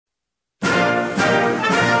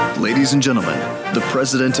Ladies and gentlemen, the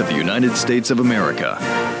President of the United States of America.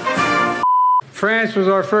 France was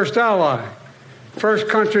our first ally, first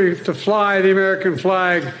country to fly the American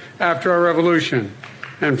flag after our revolution.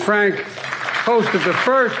 And Frank hosted the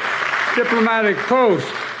first diplomatic post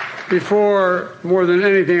before, more than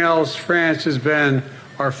anything else, France has been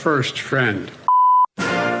our first friend.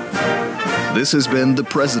 This has been the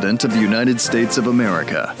President of the United States of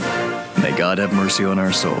America. May God have mercy on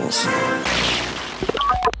our souls.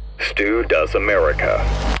 Stu Does America.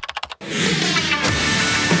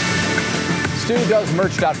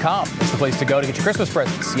 StuDoesMerch.com is the place to go to get your Christmas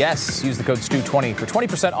presents. Yes, use the code STU20 for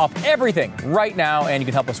 20% off everything right now, and you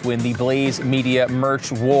can help us win the Blaze Media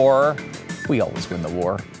merch war. We always win the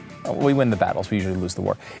war. We win the battles. We usually lose the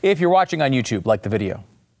war. If you're watching on YouTube, like the video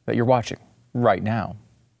that you're watching right now,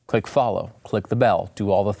 click follow, click the bell, do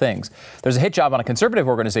all the things. There's a hit job on a conservative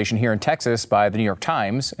organization here in Texas by the New York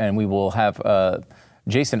Times, and we will have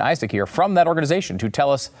Jason Isaac here from that organization to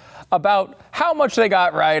tell us about how much they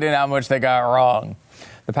got right and how much they got wrong.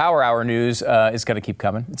 The Power Hour news is going to keep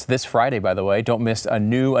coming. It's this Friday, by the way. Don't miss a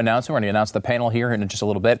new announcement. We're going to announce the panel here in just a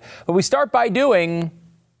little bit. But we start by doing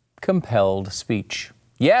compelled speech.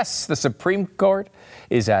 Yes, the Supreme Court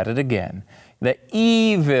is at it again. The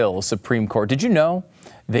evil Supreme Court. Did you know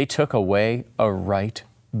they took away the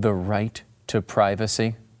right to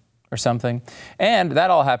privacy or something? And that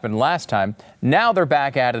all happened last time. Now they're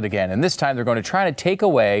back at it again. And this time they're going to try to take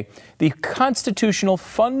away the constitutional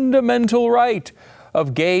fundamental right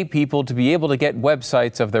of gay people to be able to get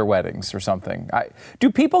websites of their weddings or something. Do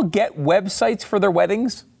people get websites for their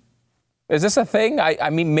weddings? Is this a thing? I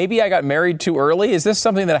mean, maybe I got married too early. Is this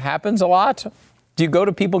something that happens a lot? Do you go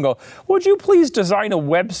to people and go, would you please design a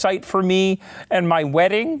website for me and my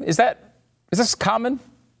wedding? Is this common?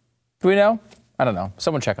 Do we know? I don't know.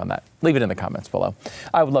 Someone check on that. Leave it in the comments below.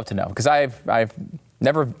 I would love to know, because I've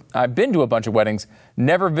been to a bunch of weddings,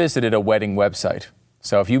 never visited a wedding website.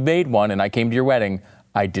 So if you made one and I came to your wedding,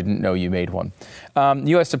 I didn't know you made one.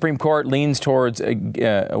 U.S. Supreme Court leans towards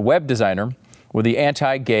a web designer with the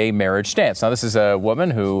anti-gay marriage stance. Now, this is a woman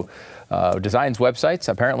who designs websites,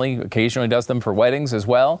 apparently occasionally does them for weddings as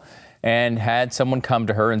well, and had someone come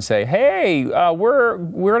to her and say, hey, we're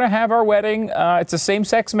going to have our wedding. It's a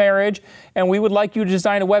same-sex marriage, and we would like you to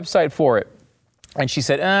design a website for it. And she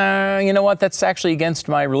said, you know what? That's actually against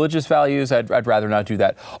my religious values. I'd rather not do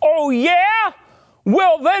that. Oh, yeah?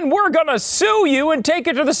 Well, then we're going to sue you and take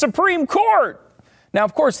it to the Supreme Court. Now,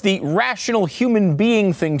 of course, the rational human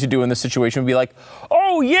being thing to do in this situation would be like,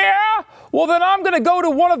 oh, yeah? Well, then I'm going to go to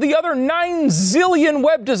one of the other 9 zillion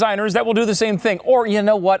web designers that will do the same thing. Or, you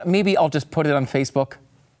know what? Maybe I'll just put it on Facebook.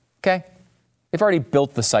 Okay? They've already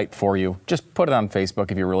built the site for you. Just put it on Facebook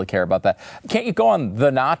if you really care about that. Can't you go on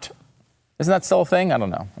The Knot? Isn't that still a thing? I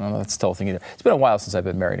don't know if that's still a thing either. It's been a while since I've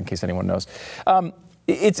been married, in case anyone knows.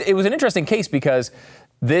 It was an interesting case because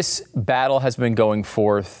this battle has been going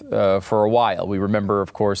forth for a while. We remember,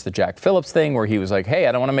 of course, the Jack Phillips thing where he was like, hey,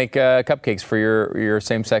 I don't want to make cupcakes for your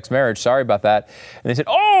same-sex marriage. Sorry about that. And they said,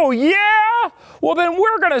 oh, yeah? Well, then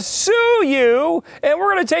we're going to sue you, and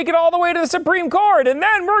we're going to take it all the way to the Supreme Court, and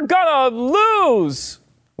then we're going to lose,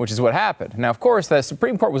 which is what happened. Now, of course, the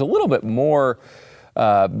Supreme Court was a little bit more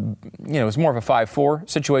it was more of a 5-4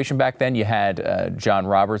 situation back then. You had John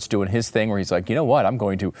Roberts doing his thing where he's like, you know what, I'm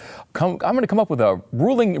going to come up with a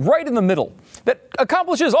ruling right in the middle that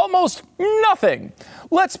accomplishes almost nothing.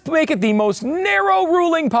 Let's make it the most narrow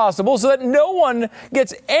ruling possible so that no one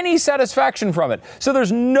gets any satisfaction from it. So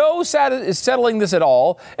there's no settling this at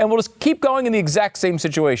all, and we'll just keep going in the exact same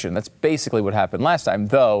situation. That's basically what happened last time,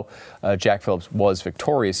 though Jack Phillips was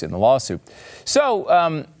victorious in the lawsuit.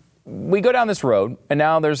 So we go down this road, and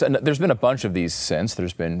now there's been a bunch of these since.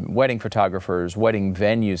 There's been wedding photographers, wedding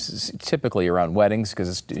venues, typically around weddings because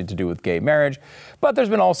it's to do with gay marriage. But there's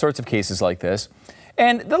been all sorts of cases like this.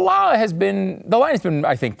 And the line has been,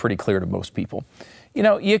 I think, pretty clear to most people. You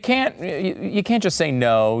know, you can't just say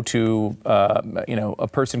no to, a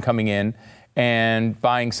person coming in and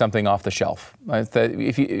buying something off the shelf.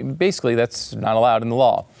 Basically, that's not allowed in the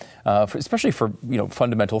law. Especially for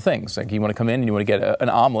fundamental things, like you want to come in and you want to get an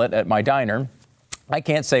omelet at my diner. I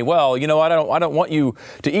can't say, well, I don't want you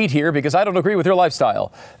to eat here because I don't agree with your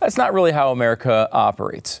lifestyle. That's not really how America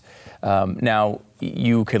operates. Now,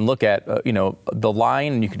 you can look at the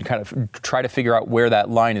line and you can kind of try to figure out where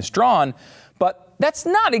that line is drawn, but that's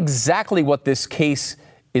not exactly what this case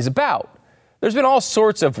is about. There's been all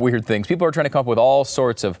sorts of weird things. People are trying to come up with all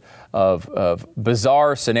sorts of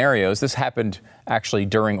bizarre scenarios. This happened actually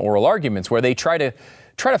during oral arguments where they try to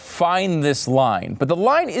find this line. But the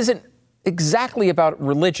line isn't exactly about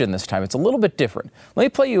religion this time. It's a little bit different. Let me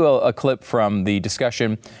play you a clip from the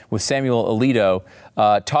discussion with Samuel Alito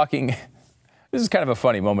talking. This is kind of a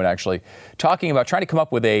funny moment, actually, talking about trying to come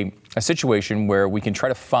up with a situation where we can try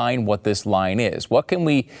to find what this line is. What can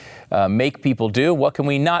we make people do? What can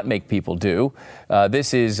we not make people do?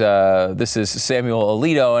 This is Samuel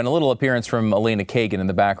Alito, and a little appearance from Elena Kagan in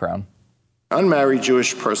the background. Unmarried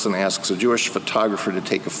Jewish person asks a Jewish photographer to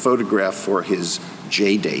take a photograph for his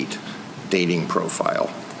JDate dating profile.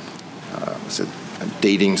 Is it a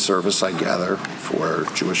dating service, I gather, for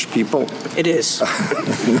Jewish people? It is. All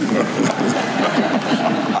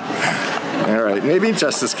right. Maybe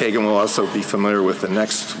Justice Kagan will also be familiar with the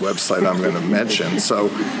next website I'm going to mention. So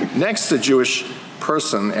next, a Jewish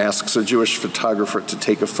person asks a Jewish photographer to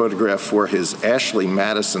take a photograph for his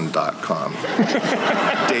AshleyMadison.com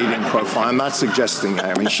dating profile. I'm not suggesting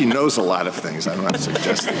that. I mean, she knows a lot of things. I'm not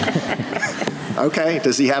suggesting. Okay.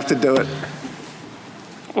 Does he have to do it?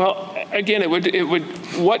 Well, again, it would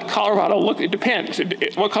what Colorado it depends.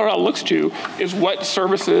 What Colorado looks to is what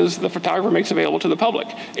services the photographer makes available to the public.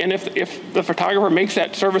 And if the photographer makes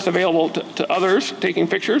that service available to others taking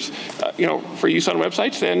pictures, for use on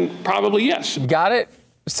websites, then probably yes. Got it?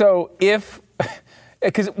 So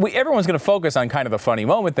because everyone's going to focus on kind of the funny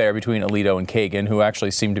moment there between Alito and Kagan, who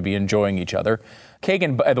actually seem to be enjoying each other.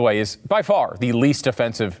 Kagan, by the way, is by far the least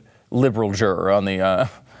offensive liberal juror on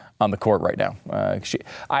the court right now.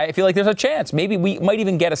 I feel like there's a chance. Maybe we might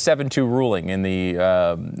even get a 7-2 ruling in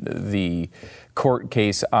the court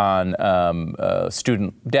case on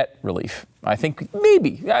student debt relief. I think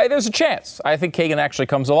maybe there's a chance. I think Kagan actually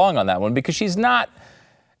comes along on that one because she's not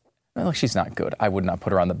good. I would not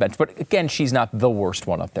put her on the bench. But again, she's not the worst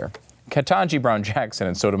one up there. Ketanji Brown Jackson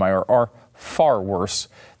and Sotomayor are far worse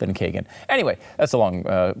than Kagan. Anyway, that's a long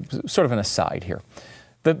sort of an aside here.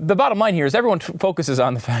 The bottom line here is everyone focuses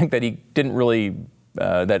on the fact that he didn't really,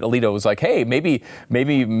 that Alito was like, hey, maybe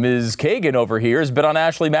Ms. Kagan over here has been on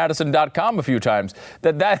AshleyMadison.com a few times.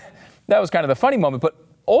 That was kind of the funny moment. But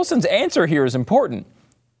Olson's answer here is important.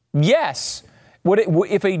 Yes,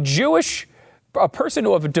 if a person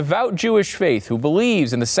of a devout Jewish faith who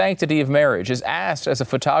believes in the sanctity of marriage is asked as a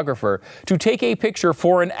photographer to take a picture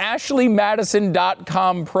for an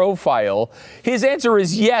AshleyMadison.com profile, his answer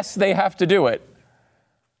is yes, they have to do it.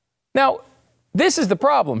 Now, this is the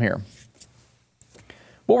problem here.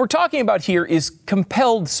 What we're talking about here is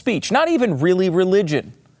compelled speech, not even really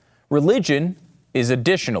religion. Religion is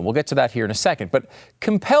additional. We'll get to that here in a second. But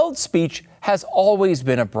compelled speech has always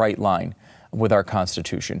been a bright line with our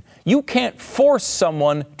Constitution. You can't force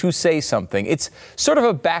someone to say something. It's sort of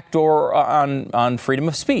a backdoor on freedom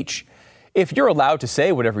of speech. If you're allowed to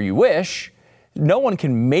say whatever you wish, no one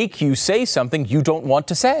can make you say something you don't want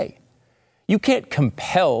to say. You can't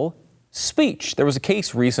compel speech. There was a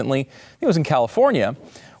case recently, I think it was in California,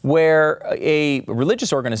 where a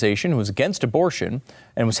religious organization who was against abortion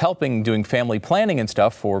and was helping doing family planning and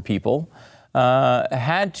stuff for people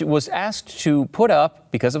was asked to put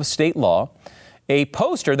up, because of a state law, a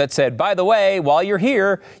poster that said, by the way, while you're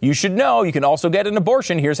here, you should know you can also get an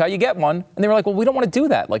abortion. Here's how you get one. And they were like, well, we don't want to do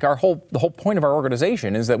that. Like the whole point of our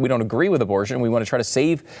organization is that we don't agree with abortion. We want to try to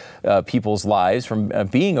save people's lives from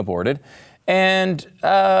being aborted. And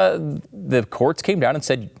the courts came down and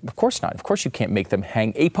said, of course not. Of course you can't make them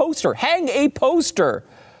hang a poster. Hang a poster.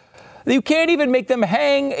 You can't even make them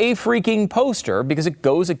hang a freaking poster because it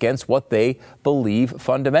goes against what they believe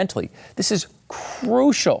fundamentally. This is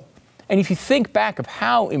crucial. And if you think back of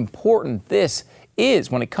how important this is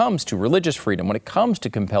when it comes to religious freedom, when it comes to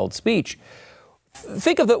compelled speech,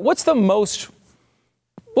 think of what's the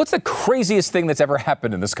craziest thing that's ever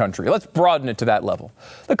happened in this country? Let's broaden it to that level.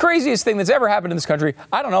 The craziest thing that's ever happened in this country,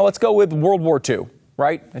 I don't know, let's go with World War II,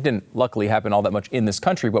 right? It didn't luckily happen all that much in this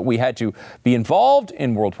country, but we had to be involved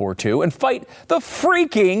in World War II and fight the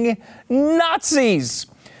freaking Nazis.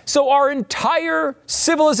 So our entire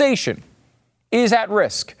civilization is at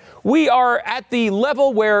risk. We are at the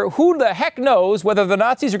level where who the heck knows whether the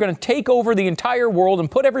Nazis are going to take over the entire world and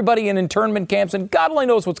put everybody in internment camps, and God only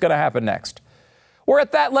knows what's going to happen next. We're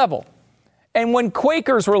at that level. And when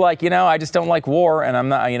Quakers were like, I just don't like war and I'm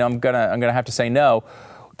not, I'm gonna have to say no,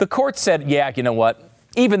 the court said, yeah, you know what?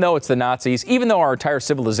 Even though it's the Nazis, even though our entire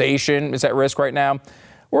civilization is at risk right now,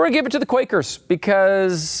 we're gonna give it to the Quakers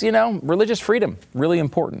because, religious freedom, really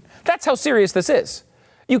important. That's how serious this is.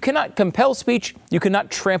 You cannot compel speech. You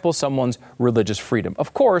cannot trample someone's religious freedom.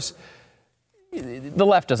 Of course, the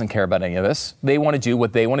left doesn't care about any of this. They want to do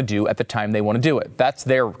what they want to do at the time they want to do it. That's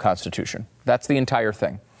their constitution. That's the entire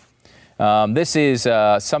thing. This is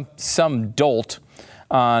some dolt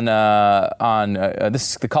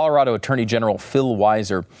this the Colorado Attorney General Phil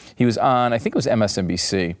Weiser. He was on, I think it was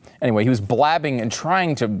MSNBC. Anyway, he was blabbing and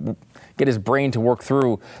trying to get his brain to work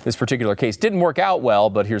through this particular case. Didn't work out well,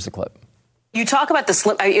 but here's the clip. You talk about the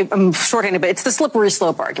slip, I'm shorthanded, but it's the slippery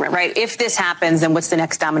slope argument, right? If this happens, then what's the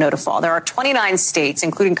next domino to fall? There are 29 states,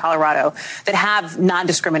 including Colorado, that have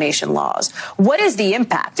non-discrimination laws. What is the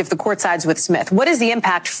impact if the court sides with Smith? What is the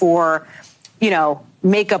impact for,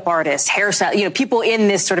 makeup artists, hairstyle, people in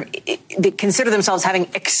this sort of, that consider themselves having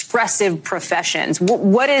expressive professions?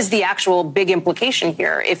 What is the actual big implication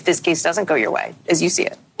here if this case doesn't go your way, as you see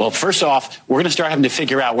it? Well, first off, we're going to start having to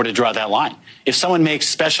figure out where to draw that line. If someone makes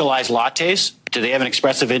specialized lattes, do they have an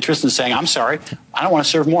expressive interest in saying, I'm sorry, I don't want to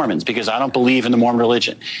serve Mormons because I don't believe in the Mormon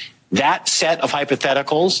religion? That set of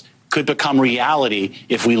hypotheticals could become reality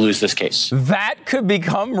if we lose this case. That could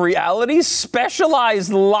become reality?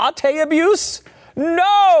 Specialized latte abuse?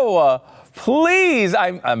 No! Please!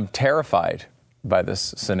 I'm terrified by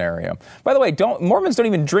this scenario. By the way, Mormons don't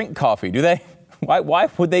even drink coffee, do they? Why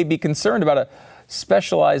would they be concerned about a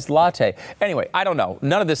specialized latte? Anyway, I don't know.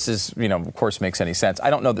 None of this is, of course, makes any sense. I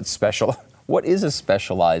don't know that special. What is a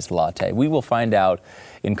specialized latte? We will find out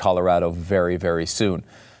in Colorado very, very soon.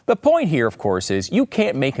 The point here, of course, is you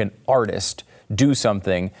can't make an artist do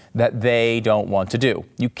something that they don't want to do.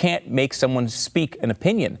 You can't make someone speak an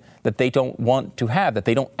opinion that they don't want to have, that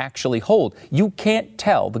they don't actually hold. You can't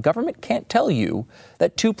tell, the government can't tell you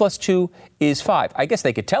that 2 + 2 is 5. I guess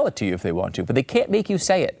they could tell it to you if they want to, but they can't make you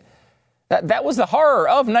say it. That was the horror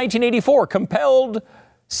of 1984, compelled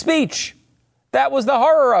speech. That was the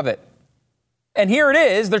horror of it. And here it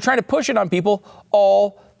is, they're trying to push it on people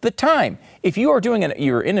all the time. If you are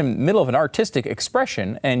you're in the middle of an artistic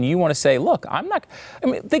expression and you want to say, look,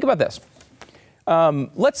 think about this.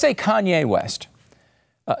 Let's say Kanye West.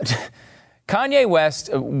 Kanye West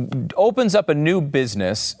opens up a new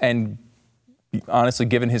business, and honestly,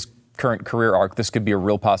 given his current career arc, this could be a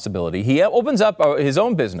real possibility. He opens up his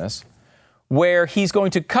own business where he's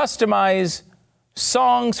going to customize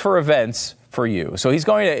songs for events for you. So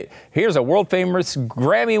here's a world famous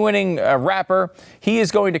Grammy-winning rapper. He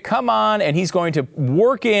is going to come on and he's going to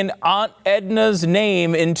work in Aunt Edna's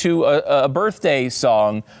name into a birthday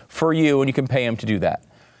song for you, and you can pay him to do that.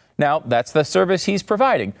 Now, that's the service he's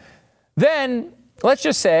providing. Then, let's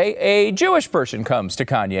just say a Jewish person comes to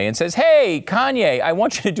Kanye and says, hey, Kanye, I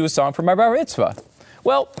want you to do a song for my bar mitzvah.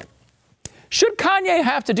 Well, should Kanye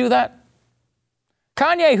have to do that?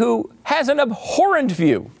 Kanye, who has an abhorrent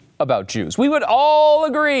view about Jews. We would all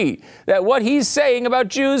agree that what he's saying about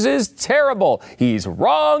Jews is terrible. He's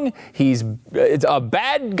wrong. He's a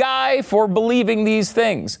bad guy for believing these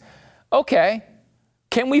things. Okay.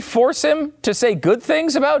 Can we force him to say good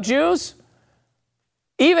things about Jews?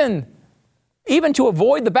 Even to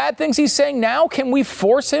avoid the bad things he's saying now, can we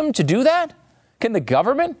force him to do that? Can the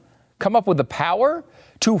government come up with the power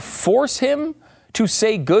to force him to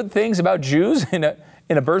say good things about Jews in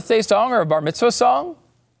a birthday song or a bar mitzvah song?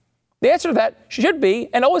 The answer to that should be,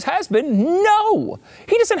 and always has been, no.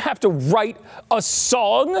 He doesn't have to write a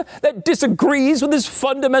song that disagrees with his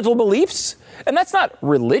fundamental beliefs. And that's not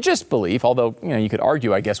religious belief, although, you could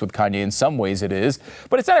argue, I guess, with Kanye in some ways it is.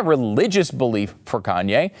 But it's not a religious belief for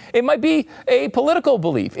Kanye. It might be a political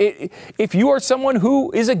belief. If you are someone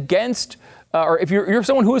who is against or if you're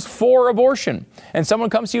someone who is for abortion and someone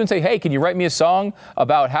comes to you and say, hey, can you write me a song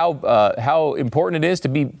about how important it is to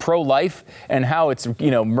be pro-life and how it's,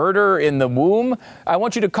 murder in the womb? I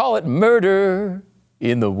want you to call it Murder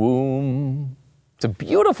in the Womb. It's a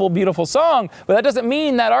beautiful, beautiful song, but that doesn't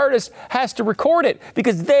mean that artist has to record it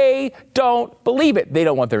because they don't believe it. They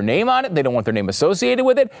don't want their name on it. They don't want their name associated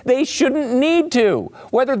with it. They shouldn't need to.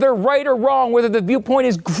 Whether they're right or wrong, whether the viewpoint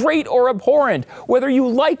is great or abhorrent, whether you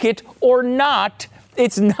like it or not,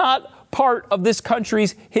 it's not part of this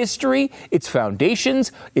country's history, its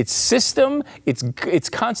foundations, its system, its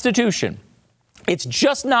constitution. It's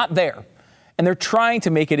just not there. And they're trying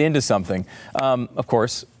to make it into something. Of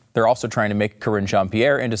course, they're also trying to make Karine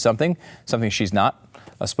Jean-Pierre into something she's not,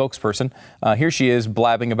 a spokesperson. Here she is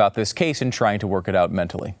blabbing about this case and trying to work it out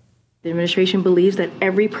mentally. The administration believes that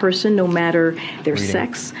every person, no matter their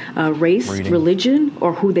sex, race, religion,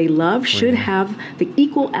 or who they love, should have the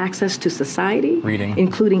equal access to society,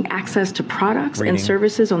 including access to products and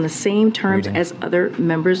services on the same terms as other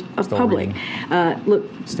members of public. The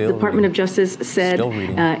Department of Justice said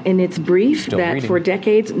in its brief that for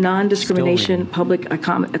decades, non-discrimination public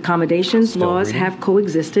accommodations laws have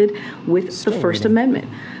coexisted with the First Amendment.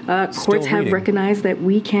 Courts have recognized that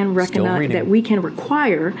we can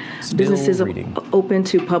require businesses open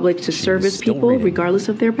to public to service people regardless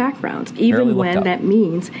of their backgrounds, even when that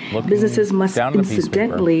means businesses must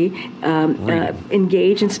incidentally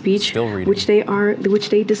engage in speech which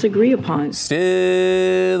they disagree upon.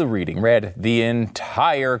 Still reading. Read the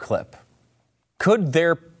entire clip. Could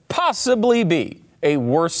there possibly be a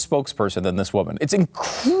worse spokesperson than this woman? It's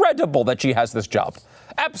incredible that she has this job.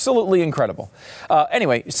 Absolutely incredible.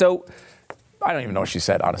 Anyway, so I don't even know what she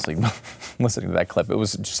said, honestly, listening to that clip. It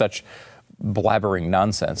was such blabbering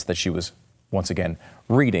nonsense that she was, once again,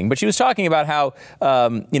 reading. But she was talking about how,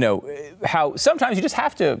 how sometimes you just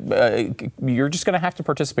have to, you're just going to have to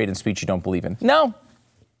participate in speech you don't believe in. No,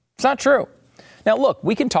 it's not true. Now, look,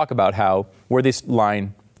 we can talk about where this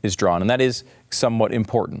line is drawn, and that is somewhat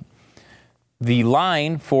important. The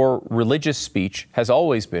line for religious speech has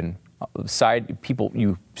always been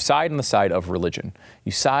you side on the side of religion.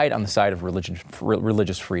 You side on the side of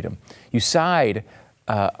religious freedom. You side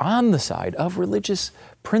on the side of religious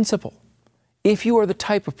principle. If you are the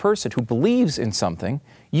type of person who believes in something,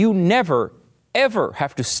 you never, ever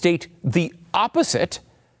have to state the opposite,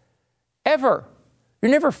 ever. You're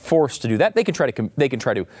never forced to do that. They can try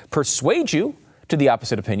to persuade you to the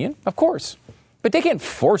opposite opinion, of course, but they can't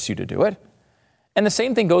force you to do it. And the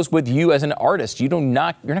same thing goes with you as an artist. You're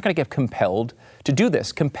not going to get compelled to do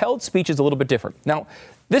this. Compelled speech is a little bit different. Now,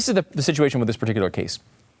 this is the situation with this particular case.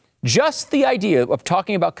 Just the idea of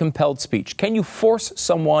talking about compelled speech. Can you force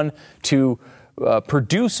someone to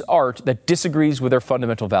produce art that disagrees with their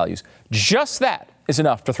fundamental values? Just that is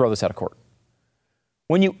enough to throw this out of court.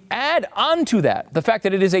 When you add onto that the fact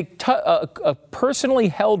that it is a personally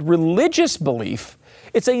held religious belief,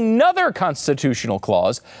 it's another constitutional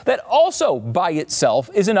clause that also by itself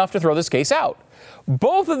is enough to throw this case out.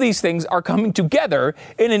 Both of these things are coming together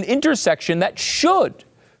in an intersection that should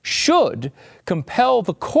compel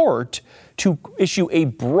the court to issue a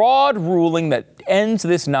broad ruling that ends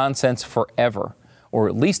this nonsense forever, or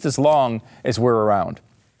at least as long as we're around.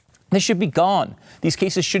 This should be gone. These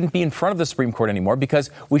cases shouldn't be in front of the Supreme Court anymore because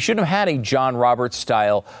we shouldn't have had a John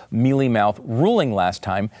Roberts-style mealy-mouth ruling last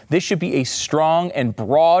time. This should be a strong and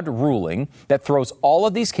broad ruling that throws all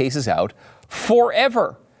of these cases out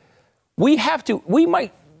forever. We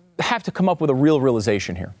might have to come up with a real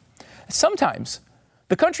realization here. Sometimes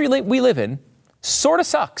the country we live in sort of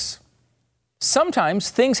sucks. Sometimes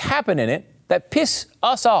things happen in it that piss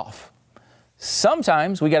us off.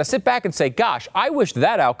 Sometimes we got to sit back and say, gosh, I wish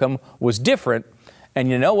that outcome was different. And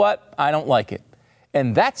you know what? I don't like it.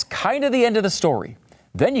 And that's kind of the end of the story.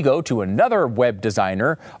 Then you go to another web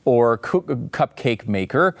designer or cupcake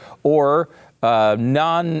maker or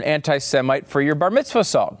non-anti-Semite for your bar mitzvah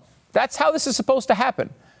song. That's how this is supposed to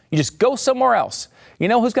happen. You just go somewhere else. You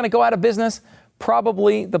know who's going to go out of business?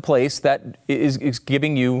 Probably the place that is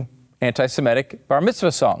giving you anti-Semitic bar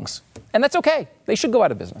mitzvah songs. And that's okay. They should go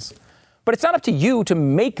out of business. But it's not up to you to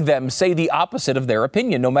make them say the opposite of their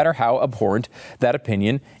opinion, no matter how abhorrent that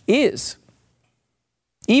opinion is.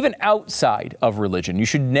 Even outside of religion, you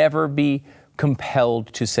should never be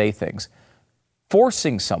compelled to say things.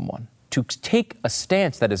 Forcing someone to take a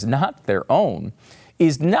stance that is not their own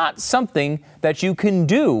is not something that you can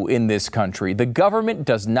do in this country. The government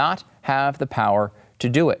does not have the power to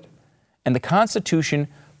do it. And the Constitution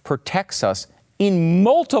protects us in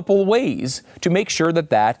multiple ways to make sure that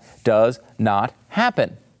that does not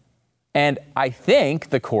happen. And I think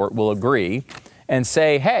the court will agree and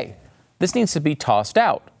say, hey, this needs to be tossed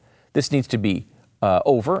out. This needs to be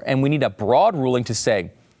over, and we need a broad ruling to say,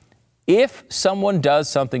 if someone does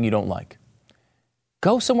something you don't like,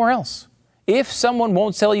 go somewhere else. If someone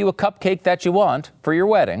won't sell you a cupcake that you want for your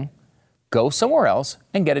wedding, go somewhere else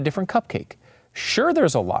and get a different cupcake. Sure,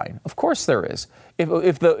 there's a line. Of course there is.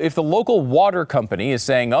 If the local water company is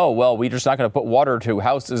saying, oh, well, we're just not going to put water to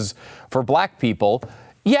houses for black people,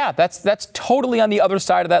 yeah, that's totally on the other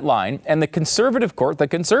side of that line. And the conservative court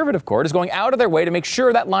is going out of their way to make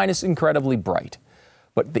sure that line is incredibly bright.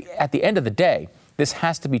 But at the end of the day, this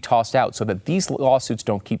has to be tossed out so that these lawsuits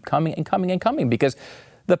don't keep coming and coming and coming, because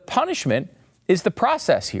the punishment is the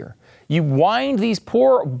process here. You wind these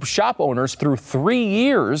poor shop owners through 3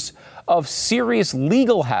 years of serious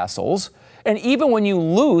legal hassles. And even when you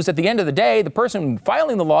lose, at the end of the day, the person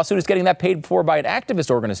filing the lawsuit is getting that paid for by an activist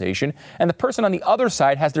organization, and the person on the other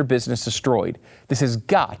side has their business destroyed. This has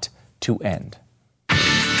got to end.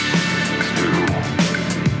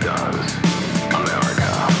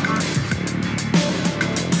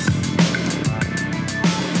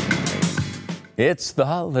 It's the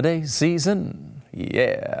holiday season.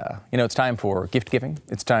 Yeah. You know, it's time for gift giving.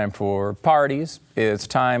 It's time for parties. It's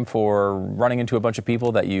time for running into a bunch of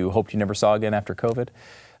people that you hoped you never saw again after COVID.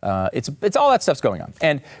 It's all that stuff's going on.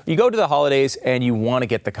 And you go to the holidays and you want to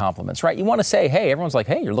get the compliments, right? You want to say, hey, everyone's like,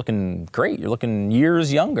 hey, you're looking great. You're looking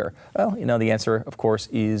years younger. Well, the answer, of course,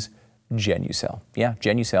 is Genucel. Yeah,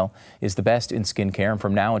 Genucel is the best in skincare. And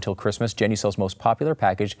from now until Christmas, Genucel's most popular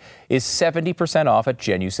package is 70% off at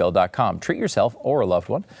Genucel.com. Treat yourself or a loved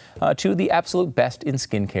one to the absolute best in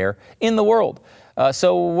skincare in the world.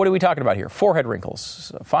 So what are we talking about here? Forehead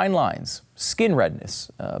wrinkles, fine lines, skin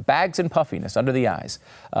redness, bags and puffiness under the eyes,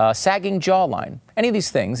 sagging jawline, any of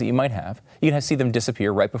these things that you might have, you can see them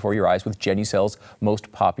disappear right before your eyes with Genucel's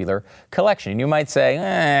most popular collection. And you might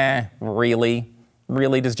say, really?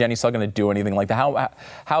 Really, does Genucel going to do anything like that?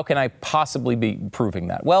 How can I possibly be proving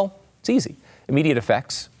that? Well, it's easy. Immediate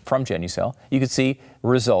effects from Genucel. You can see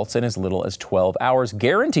results in as little as 12 hours,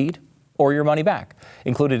 guaranteed, or your money back.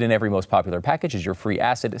 Included in every most popular package is your free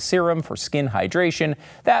acid serum for skin hydration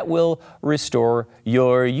that will restore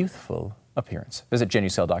your youthful appearance. Visit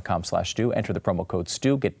Genucel.com/Stu. Enter the promo code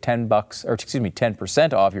Stu. Get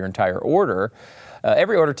 10% off your entire order.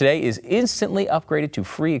 Every order today is instantly upgraded to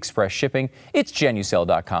free express shipping. It's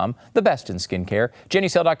Genucel.com, the best in skincare.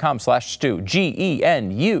 Genucel.com/Stu.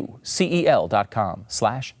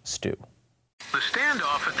 GENUCEL.com/Stu. The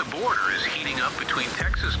standoff at the border is heating up between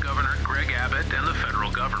Texas Governor Greg Abbott and the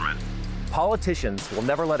federal government. Politicians will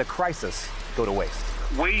never let a crisis go to waste.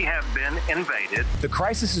 We have been invaded. The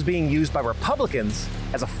crisis is being used by Republicans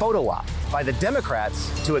as a photo op, by the Democrats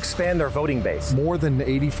to expand their voting base. More than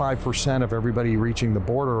 85% of everybody reaching the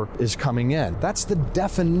border is coming in. That's the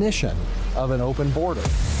definition of an open border.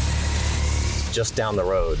 Just down the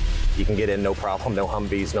road, you can get in no problem, no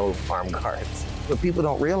Humvees, no armed guards. What people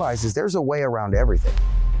don't realize is there's a way around everything.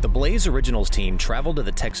 The Blaze Originals team traveled to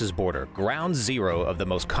the Texas border, ground zero of the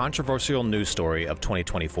most controversial news story of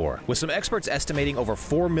 2024. With some experts estimating over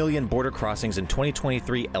 4 million border crossings in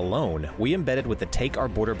 2023 alone, we embedded with the Take Our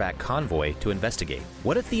Border Back convoy to investigate.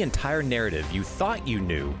 What if the entire narrative you thought you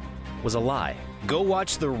knew was a lie? Go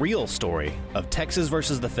watch the real story of Texas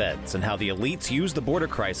versus the feds and how the elites use the border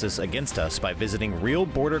crisis against us by visiting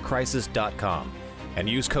realbordercrisis.com and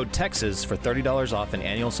use code TEXAS for $30 off an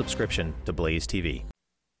annual subscription to Blaze TV.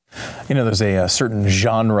 There's a certain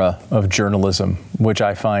genre of journalism which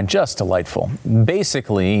I find just delightful.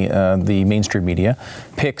 Basically, the mainstream media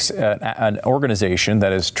picks an organization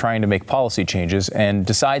that is trying to make policy changes and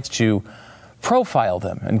decides to profile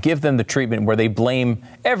them and give them the treatment where they blame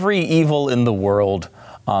every evil in the world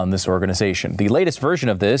on this organization. The latest version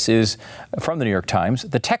of this is from the New York Times.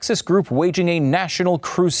 The Texas group waging a national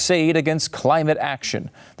crusade against climate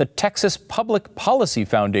action. The Texas Public Policy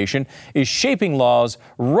Foundation is shaping laws,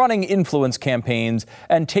 running influence campaigns,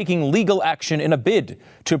 and taking legal action in a bid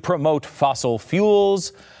to promote fossil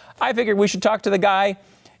fuels. I figured we should talk to the guy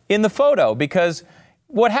in the photo because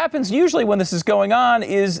what happens usually when this is going on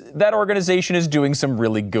is that organization is doing some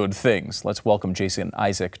really good things. Let's welcome Jason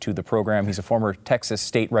Isaac to the program. He's a former Texas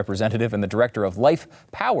state representative and the director of Life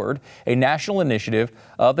Powered, a national initiative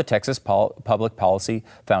of the Texas Public Policy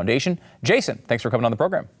Foundation. Jason, thanks for coming on the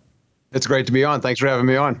program. It's great to be on. Thanks for having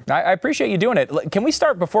me on. I appreciate you doing it. Can we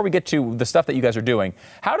start, before we get to the stuff that you guys are doing,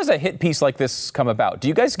 how does a hit piece like this come about? Do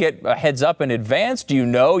you guys get a heads up in advance? Do you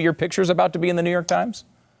know your picture's about to be in the New York Times?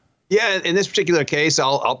 Yeah, in this particular case,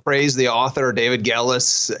 I'll praise the author, David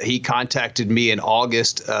Gellis. He contacted me in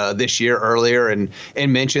August this year earlier and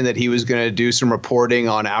mentioned that he was going to do some reporting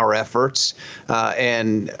on our efforts.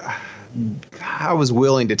 And I was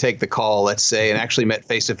willing to take the call, let's say, and actually met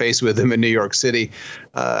face to face with him in New York City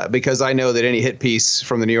because I know that any hit piece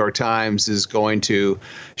from the New York Times is going to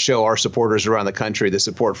show our supporters around the country that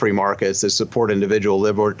support free markets, that support individual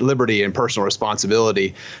liberty and personal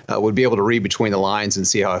responsibility, would be able to read between the lines and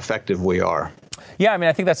see how effective we are. Yeah,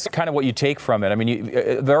 I think that's kind of what you take from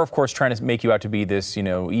it. They're, of course, trying to make you out to be this,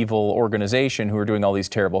 evil organization who are doing all these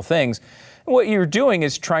terrible things. What you're doing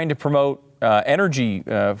is trying to promote energy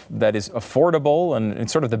that is affordable and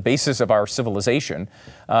sort of the basis of our civilization.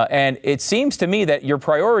 And it seems to me that your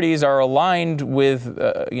priorities are aligned with,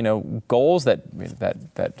 goals that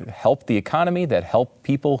help the economy, that help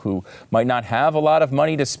people who might not have a lot of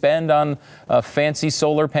money to spend on fancy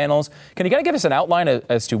solar panels. Can you kind of give us an outline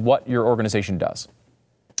as to what your organization does?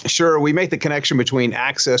 Sure. We make the connection between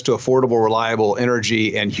access to affordable, reliable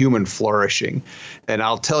energy and human flourishing. And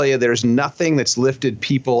I'll tell you, there's nothing that's lifted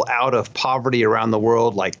people out of poverty around the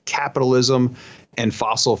world like capitalism and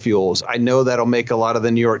fossil fuels. I know that'll make a lot of the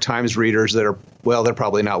New York Times readers that are, well, they're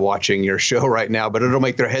probably not watching your show right now, but it'll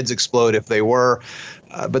make their heads explode if they were.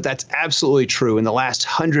 But that's absolutely true. In the last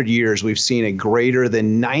 100 years, we've seen a greater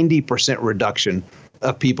than 90% reduction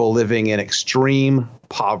of people living in extreme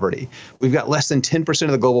poverty. We've got less than 10%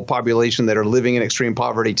 of the global population that are living in extreme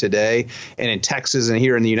poverty today. And in Texas and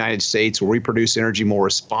here in the United States, where we produce energy more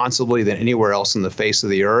responsibly than anywhere else on the face of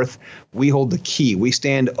the earth, we hold the key. We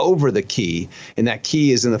stand over the key. And that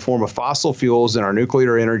key is in the form of fossil fuels and our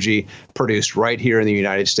nuclear energy produced right here in the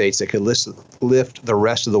United States that could lift the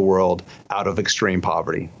rest of the world out of extreme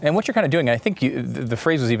poverty. And what you're kind of doing, I think the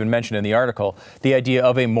phrase was even mentioned in the article, the idea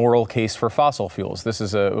of a moral case for fossil fuels. This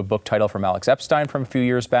is a book title from Alex Epstein from a few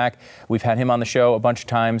years back. We've had him on the show a bunch of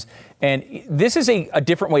times. And this is a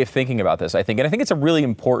different way of thinking about this, I think. And I think it's a really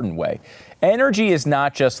important way. Energy is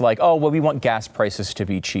not just like, oh, well, we want gas prices to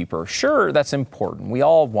be cheaper. Sure, that's important. We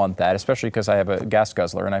all want that, especially because I have a gas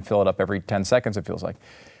guzzler and I fill it up every 10 seconds, it feels like.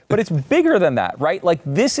 But it's bigger than that, right? Like,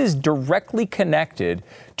 this is directly connected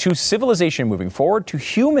to civilization moving forward, to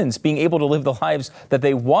humans being able to live the lives that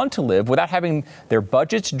they want to live without having their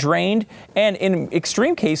budgets drained, and in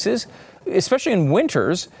extreme cases, especially in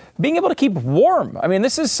winters, being able to keep warm. I mean,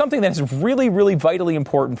 this is something that is really, really vitally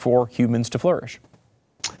important for humans to flourish.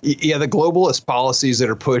 Yeah, the globalist policies that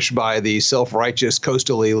are pushed by the self-righteous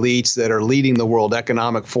coastal elites that are leading the World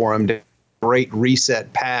Economic Forum Great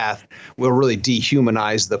Reset path will really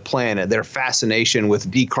dehumanize the planet. Their fascination with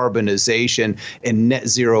decarbonization and net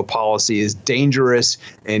zero policy is dangerous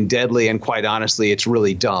and deadly, and quite honestly, it's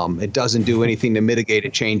really dumb. It doesn't do anything to mitigate a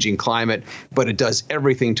changing climate, but it does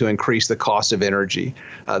everything to increase the cost of energy.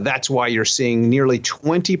 That's why you're seeing nearly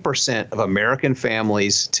 20% of American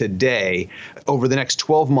families today, over the next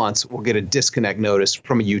 12 months, will get a disconnect notice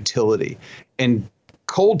from a utility. And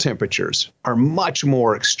cold temperatures are much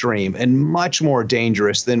more extreme and much more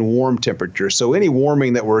dangerous than warm temperatures. So any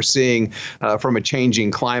warming that we're seeing from a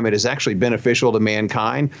changing climate is actually beneficial to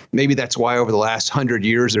mankind. Maybe that's why over the last 100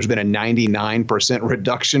 years, there's been a 99%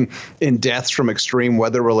 reduction in deaths from extreme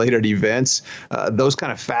weather-related events. Those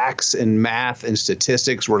kind of facts and math and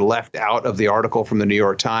statistics were left out of the article from the New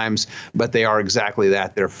York Times, but they are exactly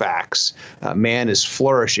that. They're facts. Man is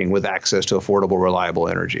flourishing with access to affordable, reliable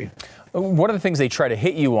energy. One of the things they try to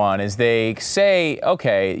hit you on is they say,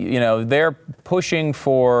 okay, you know, they're pushing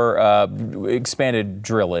for expanded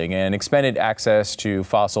drilling and expanded access to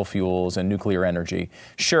fossil fuels and nuclear energy.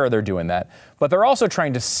 Sure, they're doing that. But they're also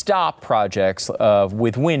trying to stop projects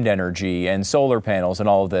with wind energy and solar panels and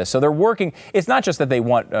all of this. So they're working. It's not just that they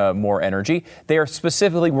want more energy. They are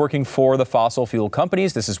specifically working for the fossil fuel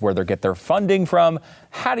companies. This is where they get their funding from.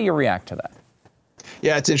 How do you react to that?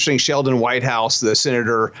 Yeah, it's interesting. Sheldon Whitehouse, the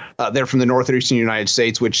senator, they're from the northeastern United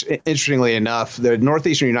States, which, interestingly enough, the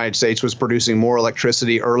northeastern United States was producing more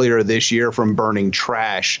electricity earlier this year from burning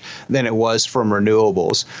trash than it was from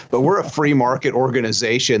renewables. But we're a free market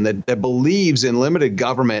organization that believes in limited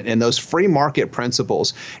government and those free market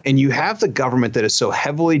principles. And you have the government that is so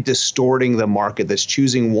heavily distorting the market, that's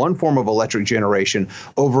choosing one form of electric generation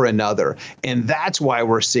over another. And that's why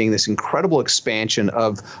we're seeing this incredible expansion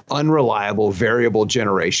of unreliable, variable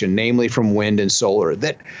generation, namely from wind and solar,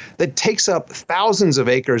 that takes up thousands of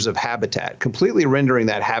acres of habitat, completely rendering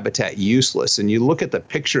that habitat useless. And you look at the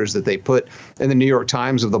pictures that they put in the New York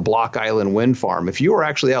Times of the Block Island wind farm. If you were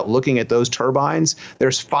actually out looking at those turbines,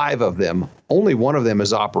 there's 5 of them. Only one of them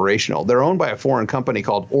is operational. They're owned by a foreign company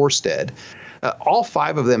called Ørsted. All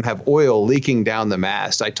 5 of them have oil leaking down the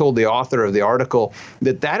mast. I told the author of the article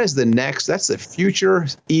that's the future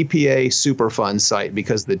EPA Superfund site,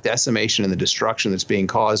 because the decimation and the destruction that's being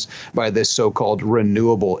caused by this so-called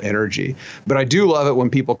renewable energy. But I do love it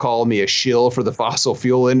when people call me a shill for the fossil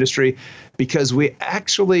fuel industry, because we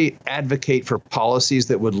actually advocate for policies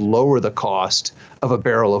that would lower the cost of a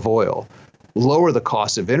barrel of oil, lower the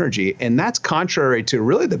cost of energy. And that's contrary to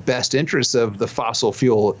really the best interests of the fossil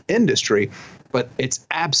fuel industry, but it's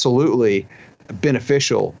absolutely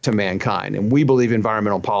beneficial to mankind. And we believe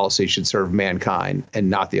environmental policy should serve mankind and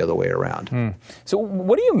not the other way around. So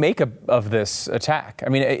what do you make of this attack? I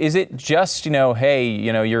mean, is it just, hey,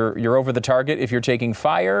 you're over the target if you're taking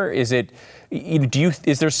fire? Is it,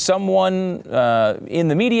 is there someone in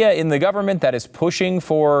the media, in the government, that is pushing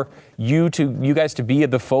for you guys to be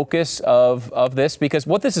the focus of this? Because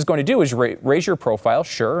what this is going to do is raise your profile,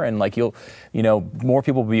 sure, and more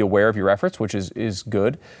people will be aware of your efforts, which is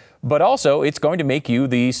good. But also, it's going to make you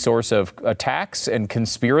the source of attacks and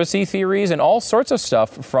conspiracy theories and all sorts of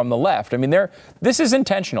stuff from the left. I mean, this is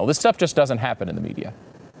intentional. This stuff just doesn't happen in the media.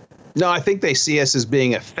 No, I think they see us as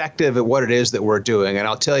being effective at what it is that we're doing. And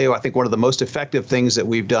I'll tell you, I think one of the most effective things that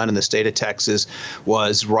we've done in the state of Texas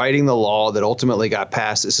was writing the law that ultimately got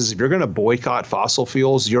passed. It says if you're going to boycott fossil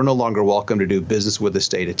fuels, you're no longer welcome to do business with the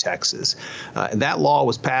state of Texas. And that law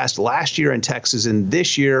was passed last year in Texas. And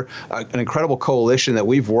this year, an incredible coalition that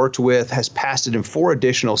we've worked with has passed it in 4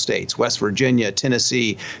 additional states. West Virginia,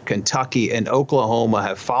 Tennessee, Kentucky, and Oklahoma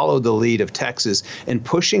have followed the lead of Texas in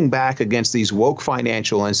pushing back against these woke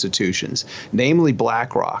financial institutions, namely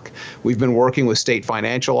BlackRock. We've been working with state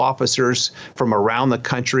financial officers from around the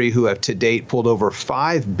country who have to date pulled over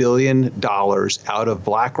 $5 billion out of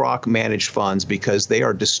BlackRock managed funds because they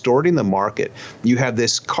are distorting the market. You have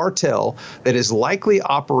this cartel that is likely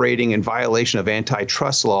operating in violation of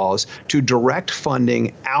antitrust laws to direct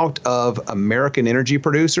funding out of American energy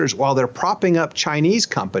producers while they're propping up Chinese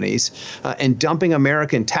companies and dumping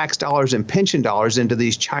American tax dollars and pension dollars into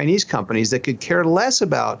these Chinese companies that could care less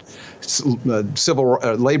about civil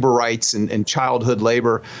labor rights and childhood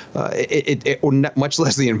labor, or much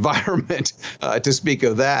less the environment, to speak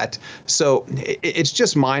of that. So it's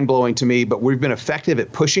just mind-blowing to me, but we've been effective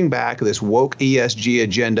at pushing back this woke ESG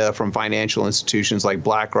agenda from financial institutions like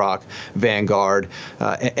BlackRock, Vanguard,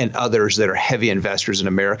 and others that are heavy investors in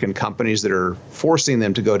American companies that are forcing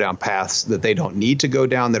them to go down paths that they don't need to go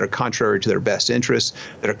down, that are contrary to their best interests,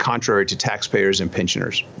 that are contrary to taxpayers and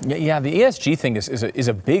pensioners. Yeah, the ESG thing is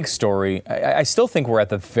a big story. I still think we're at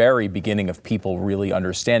the very beginning of people really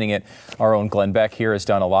understanding it. Our own Glenn Beck here has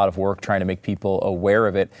done a lot of work trying to make people aware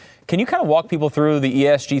of it. Can you kind of walk people through the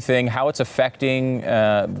ESG thing, how it's affecting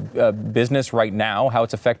business right now, how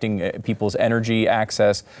it's affecting people's energy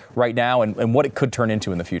access right now, and what it could turn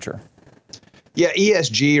into in the future? Yeah,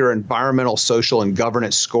 ESG, or environmental, social, and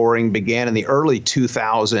governance scoring, began in the early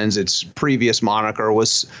 2000s. Its previous moniker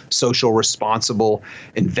was social responsible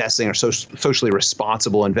investing, or socially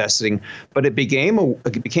responsible investing. But it became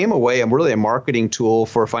a way, and really a marketing tool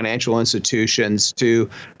for financial institutions to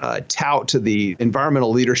tout to the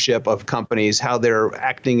environmental leadership of companies, how they're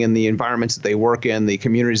acting in the environments that they work in, the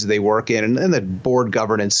communities that they work in, and the board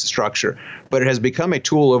governance structure. But it has become a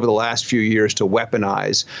tool over the last few years to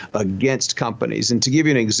weaponize against companies. And to give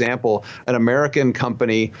you an example, an American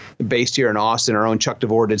company based here in Austin, our own Chuck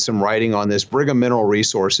DeVore did some writing on this, Brigham Mineral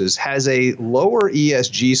Resources, has a lower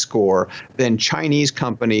ESG score than Chinese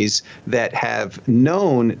companies that have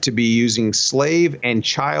known to be using slave and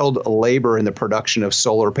child labor in the production of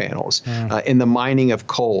solar panels, in the mining of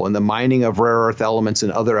coal, in the mining of rare earth elements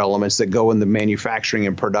and other elements that go in the manufacturing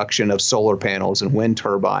and production of solar panels and wind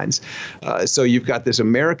turbines. So you've got this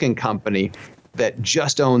American company that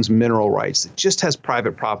just owns mineral rights, that just has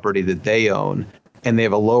private property that they own, and they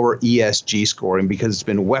have a lower ESG scoring because it's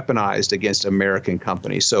been weaponized against American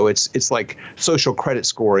companies. So it's like social credit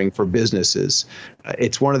scoring for businesses.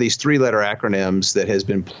 It's one of these 3-letter acronyms that has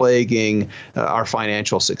been plaguing our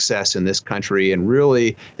financial success in this country, and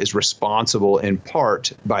really is responsible in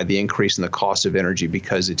part by the increase in the cost of energy,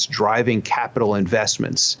 because it's driving capital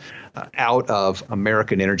investments out of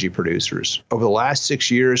American energy producers. Over the last 6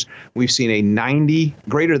 years, we've seen a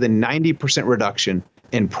greater than 90% reduction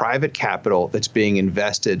in private capital that's being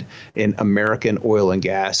invested in American oil and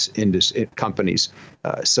gas companies.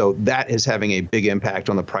 So that is having a big impact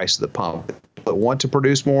on the price of the pump. But want to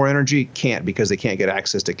produce more energy, can't, because they can't get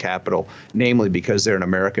access to capital, namely because they're an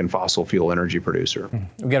American fossil fuel energy producer.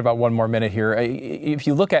 We've got about one more minute here. If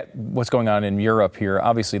you look at what's going on in Europe here,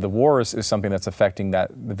 obviously the war is something that's affecting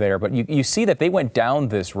that there, but you see that they went down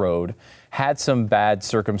this road, had some bad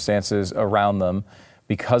circumstances around them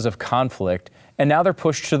because of conflict, and now they're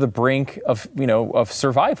pushed to the brink of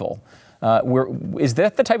survival. Is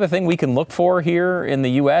that the type of thing we can look for here in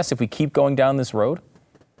the U.S. if we keep going down this road?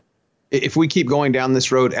 If we keep going down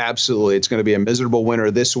this road, absolutely. It's going to be a miserable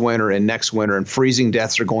winter this winter and next winter, and freezing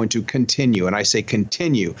deaths are going to continue, and I say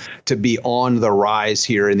continue, to be on the rise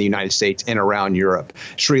here in the United States and around Europe.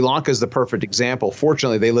 Sri Lanka is the perfect example.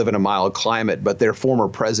 Fortunately, they live in a mild climate, but their former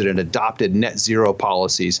president adopted net zero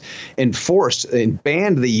policies, enforced and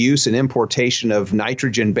banned the use and importation of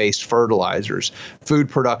nitrogen-based fertilizers. Food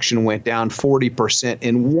production went down 40%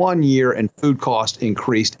 in 1 year, and food cost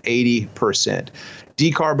increased 80%.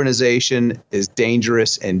 Decarbonization is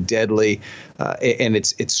dangerous and deadly, and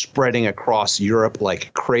it's spreading across Europe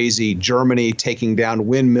like crazy. Germany taking down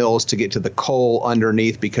windmills to get to the coal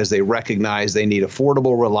underneath because they recognize they need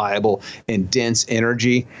affordable, reliable, and dense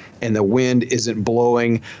energy. And the wind isn't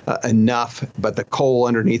blowing enough, but the coal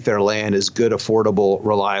underneath their land is good, affordable,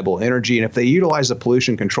 reliable energy. And if they utilize the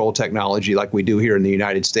pollution control technology like we do here in the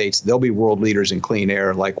United States, they'll be world leaders in clean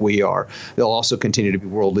air like we are. They'll also continue to be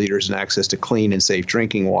world leaders in access to clean and safe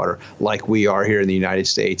drinking water like we are here in the United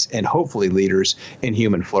States, and hopefully leaders in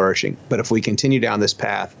human flourishing. But if we continue down this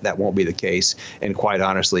path, that won't be the case. And quite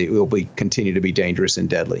honestly, it will continue to be dangerous and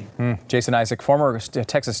deadly. Jason Isaac, former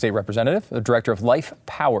Texas State Representative, the director of Life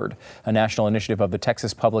Powered, a national initiative of the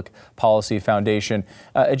Texas Public Policy Foundation.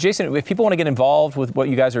 Jason, if people want to get involved with what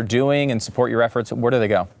you guys are doing and support your efforts, where do they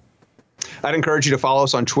go? I'd encourage you to follow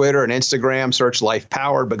us on Twitter and Instagram, search Life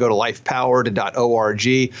Powered, but go to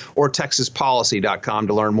lifepowered.org or texaspolicy.com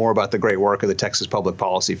to learn more about the great work of the Texas Public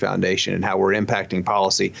Policy Foundation and how we're impacting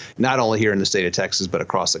policy, not only here in the state of Texas, but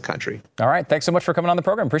across the country. All right. Thanks so much for coming on the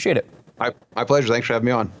program. Appreciate it. My pleasure. Thanks for having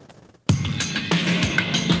me on.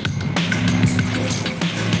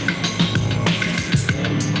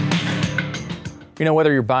 You know,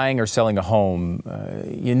 whether you're buying or selling a home,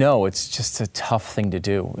 it's just a tough thing to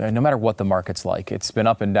do, no matter what the market's like. It's been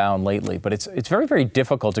up and down lately, but it's very, very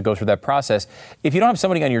difficult to go through that process if you don't have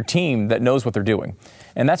somebody on your team that knows what they're doing.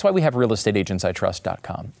 And that's why we have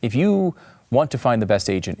realestateagentsitrust.com. If you want to find the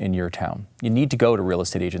best agent in your town, you need to go to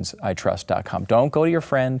realestateagentsitrust.com. Don't go to your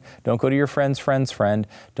friend. Don't go to your friend's friend's friend.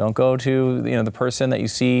 Don't go to the person that you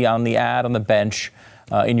see on the ad on the bench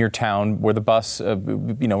in your town where the bus,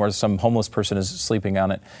 where some homeless person is sleeping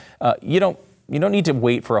on it. You don't need to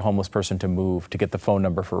wait for a homeless person to move to get the phone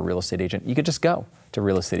number for a real estate agent. You could just go to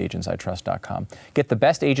realestateagentsitrust.com. Get the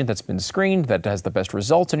best agent that's been screened, that has the best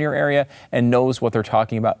results in your area, and knows what they're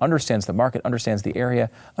talking about, understands the market, understands the area,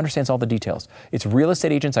 understands all the details. It's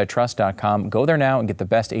realestateagentsitrust.com. Go there now and get the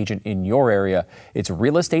best agent in your area. It's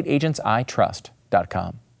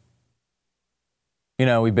realestateagentsitrust.com.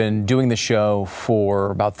 We've been doing the show for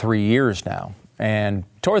about 3 years now. And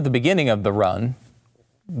toward the beginning of the run,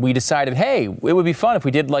 we decided, hey, it would be fun if we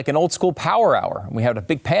did like an old school power hour. We had a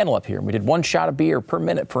big panel up here. And we did one shot of beer per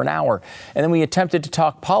minute for an hour. And then we attempted to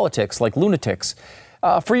talk politics like lunatics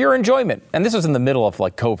for your enjoyment. And this was in the middle of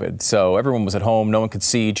like COVID. So everyone was at home. No one could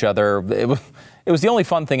see each other. It was the only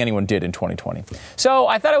fun thing anyone did in 2020. So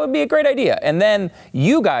I thought it would be a great idea. And then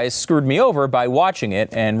you guys screwed me over by watching it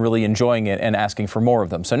and really enjoying it and asking for more of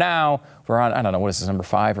them. So now we're on, I don't know, what is this, number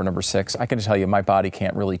 5 or number 6? I can tell you my body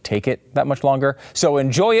can't really take it that much longer. So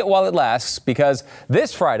enjoy it while it lasts, because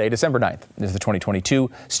this Friday, December 9th, is the 2022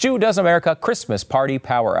 Stu Does America Christmas Party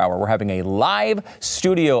Power Hour. We're having a live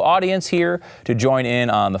studio audience here to join in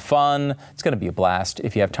on the fun. It's going to be a blast.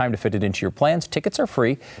 If you have time to fit it into your plans, tickets are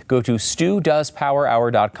free. Go to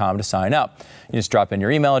StuDoesPowerHour.com to sign up. You just drop in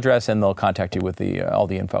your email address and they'll contact you with all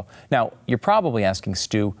the info. Now, you're probably asking,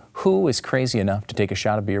 Stu, who is crazy enough to take a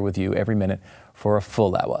shot of beer with you every minute for a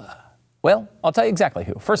full hour? Well, I'll tell you exactly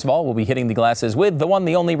who. First of all, we'll be hitting the glasses with the one,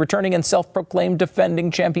 the only, returning and self-proclaimed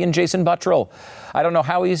defending champion, Jason Buttrill. I don't know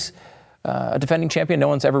how he's a defending champion. No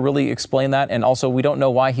one's ever really explained that. And also, we don't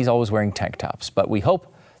know why he's always wearing tank tops. But we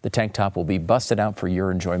hope the tank top will be busted out for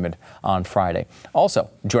your enjoyment on Friday. Also,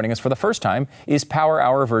 joining us for the first time is Power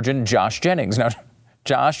Hour virgin Josh Jennings. Now,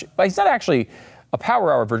 Josh, he's not actually a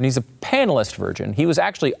Power Hour virgin. He's a panelist virgin. He was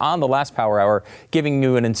actually on the last Power Hour giving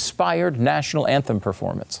you an inspired national anthem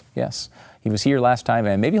performance. Yes, he was here last time,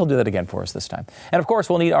 and maybe he'll do that again for us this time. And of course,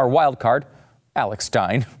 we'll need our wild card, Alex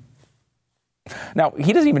Stein. Now,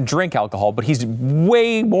 he doesn't even drink alcohol, but he's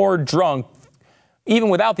way more drunk, even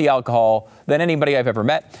without the alcohol, than anybody I've ever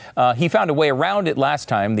met. He found a way around it last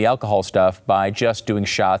time, the alcohol stuff, by just doing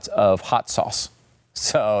shots of hot sauce.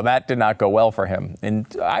 So that did not go well for him. And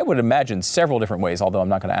I would imagine several different ways, although I'm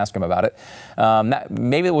not going to ask him about it.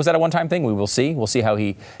 Maybe was that a one-time thing? We will see. We'll see how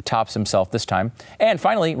he tops himself this time. And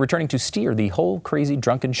finally, returning to steer the whole crazy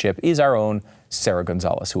drunken ship is our own Sarah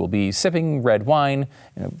Gonzalez, who will be sipping red wine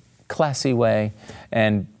in a classy way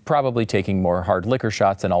and probably taking more hard liquor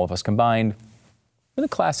shots than all of us combined in a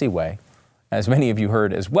classy way. As many of you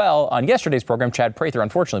heard as well on yesterday's program, Chad Prather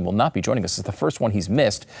unfortunately will not be joining us. It's the first one he's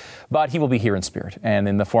missed, but he will be here in spirit and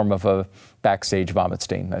in the form of a backstage vomit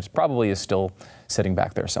stain that probably is still sitting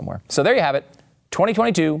back there somewhere. So there you have it.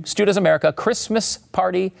 2022 Stu Does America Christmas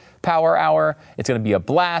Party Power Hour. It's going to be a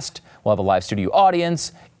blast. We'll have a live studio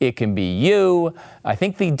audience. It can be you. I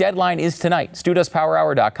think the deadline is tonight.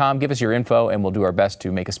 StuDoesPowerHour.com. Give us your info, and we'll do our best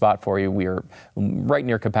to make a spot for you. We are right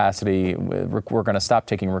near capacity. We're going to stop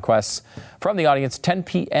taking requests from the audience 10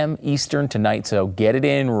 p.m. Eastern tonight, so get it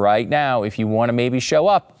in right now. If you want to maybe show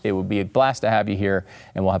up, it would be a blast to have you here,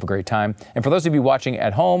 and we'll have a great time. And for those of you watching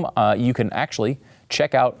at home, you can actually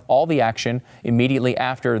check out all the action immediately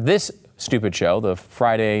after this stupid show. The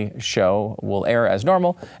Friday show will air as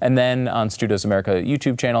normal, and then on Stu Does America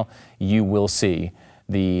YouTube channel, you will see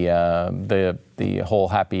the whole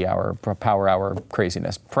happy hour, power hour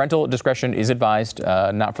craziness. Parental discretion is advised,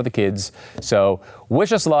 not for the kids. So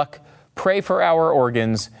wish us luck. Pray for our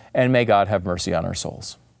organs, and may God have mercy on our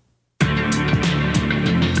souls.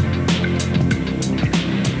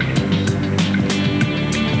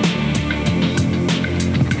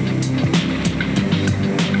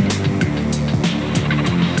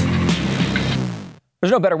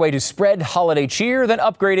 There's no better way to spread holiday cheer than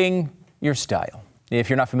upgrading your style. If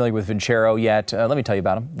you're not familiar with Vincero yet, let me tell you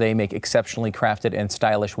about them. They make exceptionally crafted and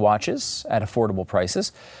stylish watches at affordable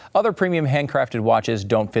prices. Other premium handcrafted watches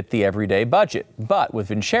don't fit the everyday budget. But with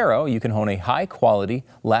Vincero, you can own a high-quality,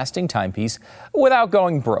 lasting timepiece without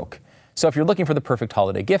going broke. So if you're looking for the perfect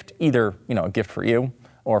holiday gift, either, a gift for you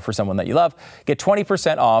or for someone that you love, get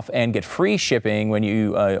 20% off and get free shipping when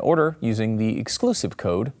you order using the exclusive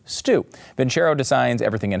code STU. Vincero designs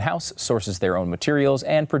everything in-house, sources their own materials,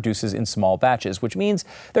 and produces in small batches, which means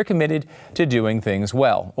they're committed to doing things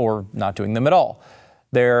well, or not doing them at all.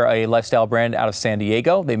 They're a lifestyle brand out of San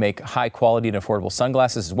Diego. They make high quality and affordable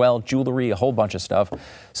sunglasses as well, jewelry, a whole bunch of stuff.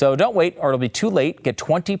 So don't wait or it'll be too late. Get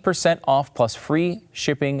 20% off plus free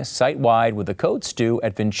shipping site-wide with the code STU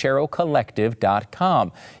at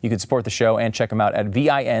VinceroCollective.com. You can support the show and check them out at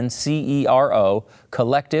VINCERO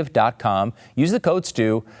Collective.com. Use the code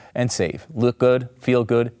STU and save. Look good, feel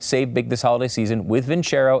good, save big this holiday season with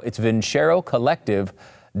Vincero. It's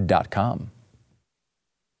VinceroCollective.com.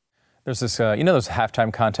 There's this, those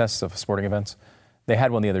halftime contests of sporting events? They had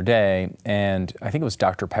one the other day, and I think it was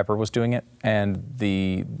Dr. Pepper was doing it. And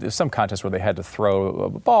there's some contest where they had to throw a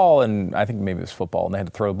ball, and I think maybe it was football, and they had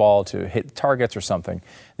to throw the ball to hit targets or something. And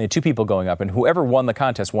they had two people going up, and whoever won the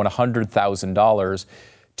contest won $100,000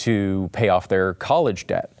 to pay off their college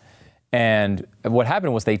debt. And what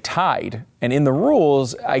happened was they tied. And in the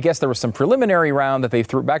rules, I guess there was some preliminary round that they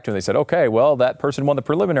threw back to. They said, okay, well, that person won the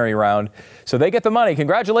preliminary round, so they get the money.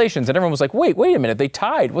 Congratulations. And everyone was like, wait a minute. They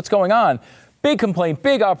tied. What's going on? Big complaint,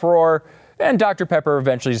 big uproar. And Dr. Pepper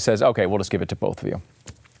eventually just says, okay, we'll just give it to both of you.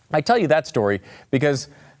 I tell you that story because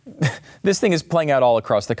this thing is playing out all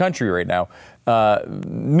across the country right now.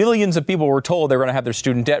 Millions of people were told they were going to have their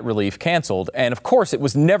student debt relief canceled. And of course, it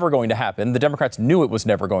was never going to happen. The Democrats knew it was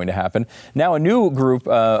never going to happen. Now a new group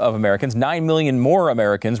of Americans, 9 million more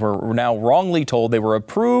Americans, were now wrongly told they were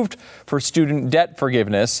approved for student debt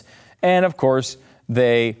forgiveness. And of course,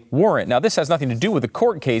 they weren't. Now, this has nothing to do with the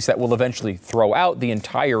court case that will eventually throw out the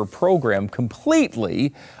entire program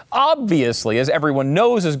completely, obviously, as everyone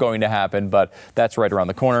knows is going to happen, but that's right around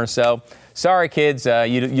the corner. So, sorry, kids,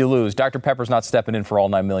 you lose. Dr. Pepper's not stepping in for all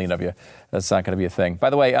 9 million of you. That's not going to be a thing. By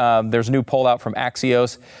the way, there's a new poll out from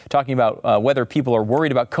Axios talking about whether people are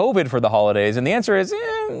worried about COVID for the holidays, and the answer is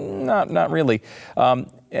not really.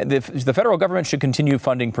 The federal government should continue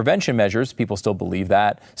funding prevention measures. People still believe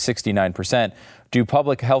that, 69%. Do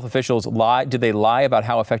public health officials lie? Did they lie about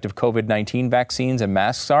how effective COVID-19 vaccines and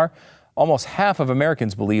masks are? Almost half of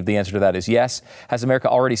Americans believe the answer to that is yes. Has America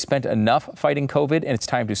already spent enough fighting COVID and it's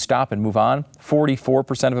time to stop and move on?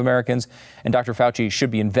 44% of Americans. And Dr. Fauci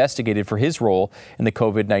should be investigated for his role in the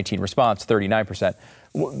COVID-19 response, 39%.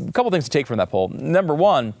 A couple things to take from that poll. Number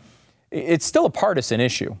one, it's still a partisan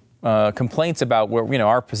issue. Complaints about where,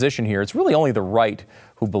 our position here. It's really only the right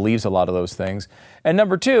who believes a lot of those things. And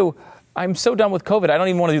number two, I'm so done with COVID, I don't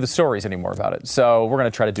even want to do the stories anymore about it. So we're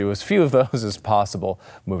going to try to do as few of those as possible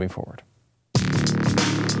moving forward.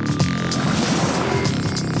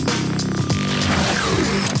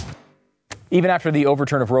 Even after the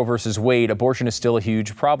overturn of Roe versus Wade, abortion is still a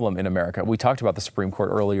huge problem in America. We talked about the Supreme Court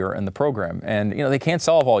earlier in the program, and they can't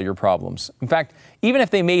solve all your problems. In fact, even if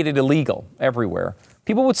they made it illegal everywhere,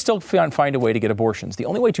 people would still find a way to get abortions. The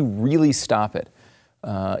only way to really stop it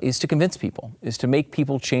is to convince people, is to make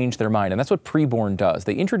people change their mind. And that's what Preborn does.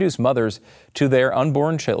 They introduce mothers to their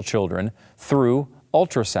unborn children through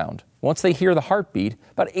ultrasound. Once they hear the heartbeat,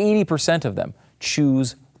 about 80% of them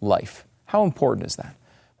choose life. How important is that?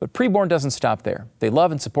 But Preborn doesn't stop there. They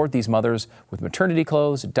love and support these mothers with maternity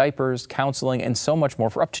clothes, diapers, counseling, and so much more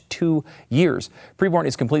for up to 2 years. Preborn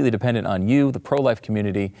is completely dependent on you, the pro-life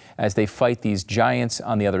community, as they fight these giants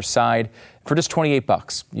on the other side. For just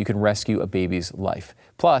 $28, you can rescue a baby's life.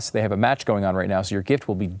 Plus, they have a match going on right now, so your gift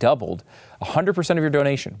will be doubled. 100% of your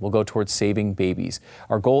donation will go towards saving babies.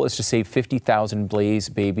 Our goal is to save 50,000 Blaze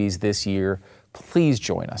babies this year. Please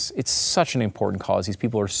join us. It's such an important cause. These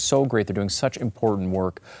people are so great. They're doing such important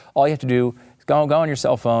work. All you have to do is go on your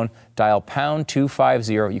cell phone, dial pound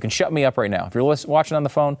 250. You can shut me up right now. If you're watching on the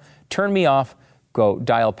phone, turn me off. Go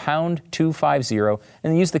dial pound 250 and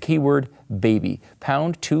then use the keyword baby.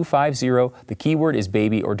 Pound 250. The keyword is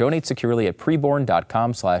baby, or donate securely at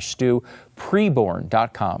preborn.com/stew.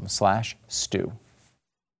 Preborn.com/stew.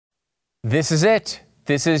 This is it.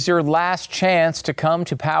 This is your last chance to come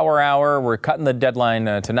to Power Hour. We're cutting the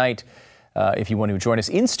deadline tonight. If you want to join us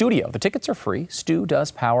in studio, the tickets are free.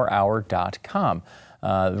 StuDoesPowerHour.com.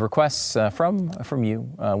 The requests from you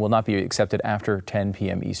will not be accepted after 10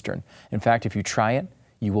 p.m. Eastern. In fact, if you try it,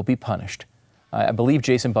 you will be punished. I believe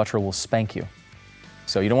Jason Buttrill will spank you.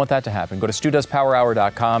 So you don't want that to happen. Go to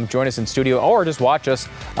StuDoesPowerHour.com, join us in studio, or just watch us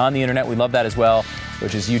on the internet. We love that as well,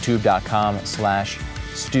 which is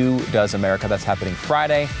youtube.com/StuDoesAmerica. That's happening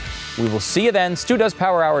Friday. We will see you then.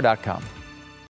 StuDoesPowerHour.com.